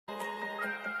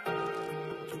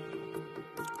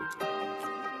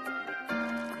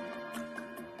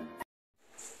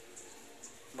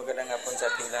hapon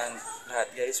sa ating lahat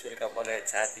guys. Welcome ulit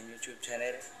sa ating YouTube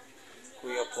channel,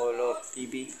 Kuya Polo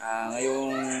TV.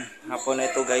 Ngayong hapon na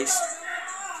ito guys,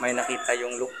 may nakita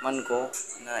yung lukman ko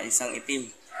na isang itim.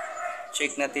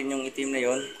 Check natin yung itim na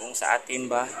yon kung sa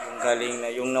atin ba yung galing na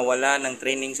yung nawala ng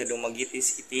training sa Dumaguete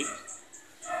City.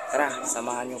 Tara,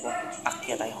 samahan nyo ko.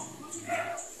 Akyat tayo.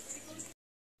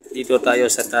 Dito tayo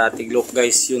sa Tiglok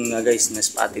guys. Yun nga guys,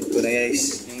 na-spotted ko na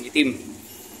guys yung itim.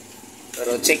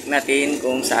 Pero check natin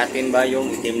kung sa atin ba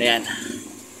yung itim na yan.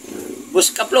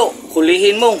 Boss Kaplo,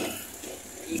 hulihin mo.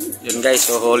 Yun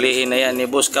guys, so hulihin na yan ni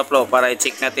Boss Kaplo para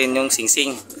i-check natin yung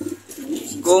singsing.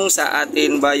 Kung sa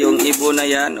atin ba yung ibon na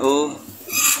yan o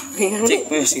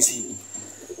check mo yung singsing.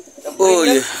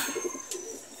 Uy,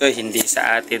 hindi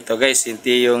sa atin to guys.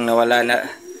 Hindi yung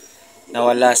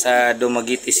nawala sa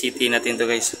Dumaguete City natin to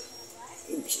guys.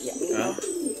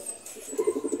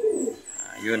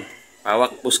 Ayun.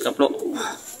 Pawak Boss Kaplo.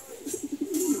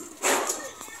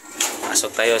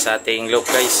 Pasok tayo sa ating loop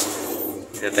guys.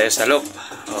 Dito tayo sa loop.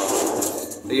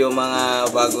 Ito yung mga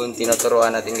bagong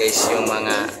tinuturuan natin guys. Yung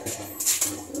mga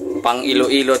pang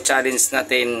Iloilo challenge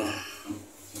natin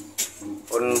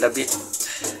on the beat.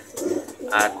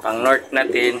 At pang north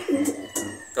natin.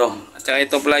 Ito. At saka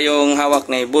ito pala yung hawak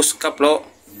ni Boss Kaplo.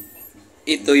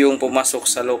 Ito yung pumasok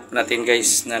sa loop natin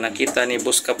guys. Na nakita ni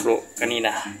Boss Kaplo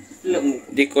kanina.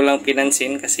 Di ko lang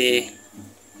pinansin kasi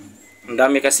ang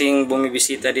dami kasing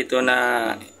bumibisita dito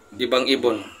na ibang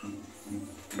ibon.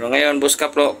 Pero ngayon Boss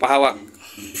Kaplo, pahawak.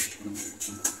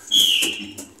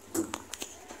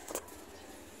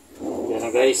 Yan na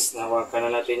guys,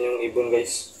 nahawakan na natin yung ibon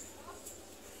guys.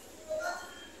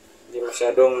 Hindi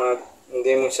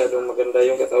masyadong maganda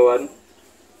yung katawan.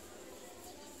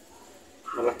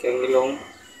 Malaki ang ilong.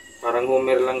 Parang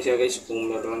Homer lang siya guys.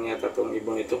 Homer lang yata itong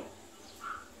ibon ito.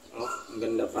 Ang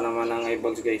ganda pa naman ng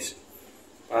eyebags guys.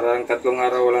 Parang 3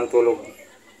 araw walang tulog.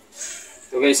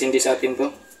 Ito guys, hindi sa atin to.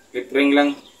 Lip ring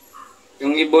lang.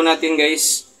 Yung ibon natin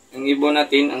guys, yung ibon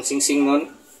natin, ang singsing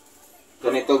nun,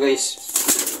 ganito guys.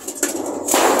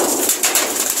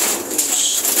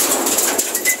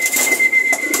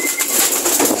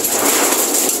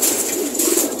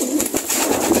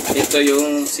 Ito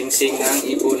yung singsing ng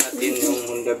ibon natin, yung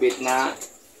Honda Beat na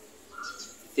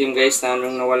team guys na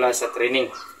nung nawala sa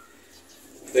training.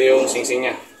 Ito yung singsing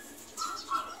niya.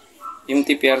 Yung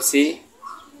TPRC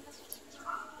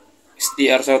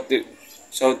SDR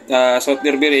South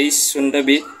Derby Race Honda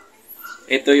Beat.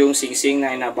 Ito yung singsing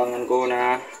na inabangan ko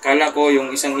na akala ko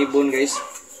yung isang ibon guys,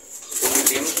 yung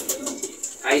itim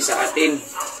ay sa atin,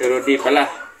 pero di pala.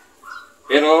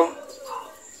 Pero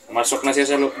masok na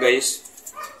siya sa loop guys.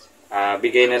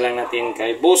 Bigay na lang natin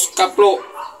kay Boss Kaplo.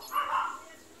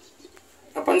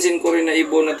 Napansin ko rin na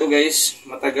ibon na to guys.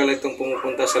 Matagal itong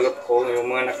pumupunta sa loop ko.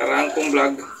 Yung mga nakaraang kong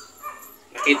vlog,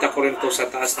 nakita ko rin to sa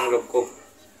taas ng loop ko.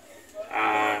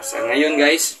 Sa ngayon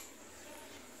guys,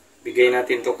 bigay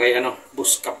natin to kay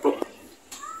Boss Kaplo.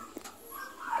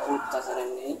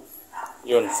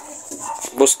 Yun.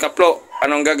 Boss Kaplo,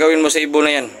 anong gagawin mo sa ibon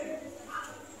na yan?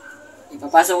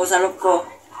 Ipapasok ko sa loop ko.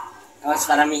 Tapos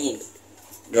paramihin.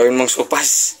 Gawin mong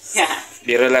sopas.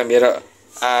 Biro lang, biro.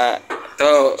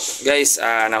 Ito guys,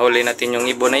 nahuli natin yung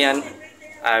ibon na yan.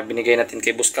 Binigay natin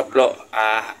kay Boss Kaplo.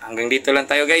 Hanggang dito lang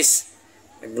tayo guys.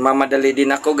 Nagmamadali din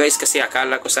ako guys kasi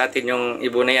akala ko sa atin yung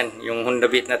ibon na yan, yung Honda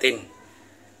Beat natin.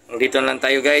 Hanggang dito lang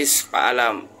tayo guys.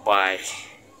 Paalam. Bye.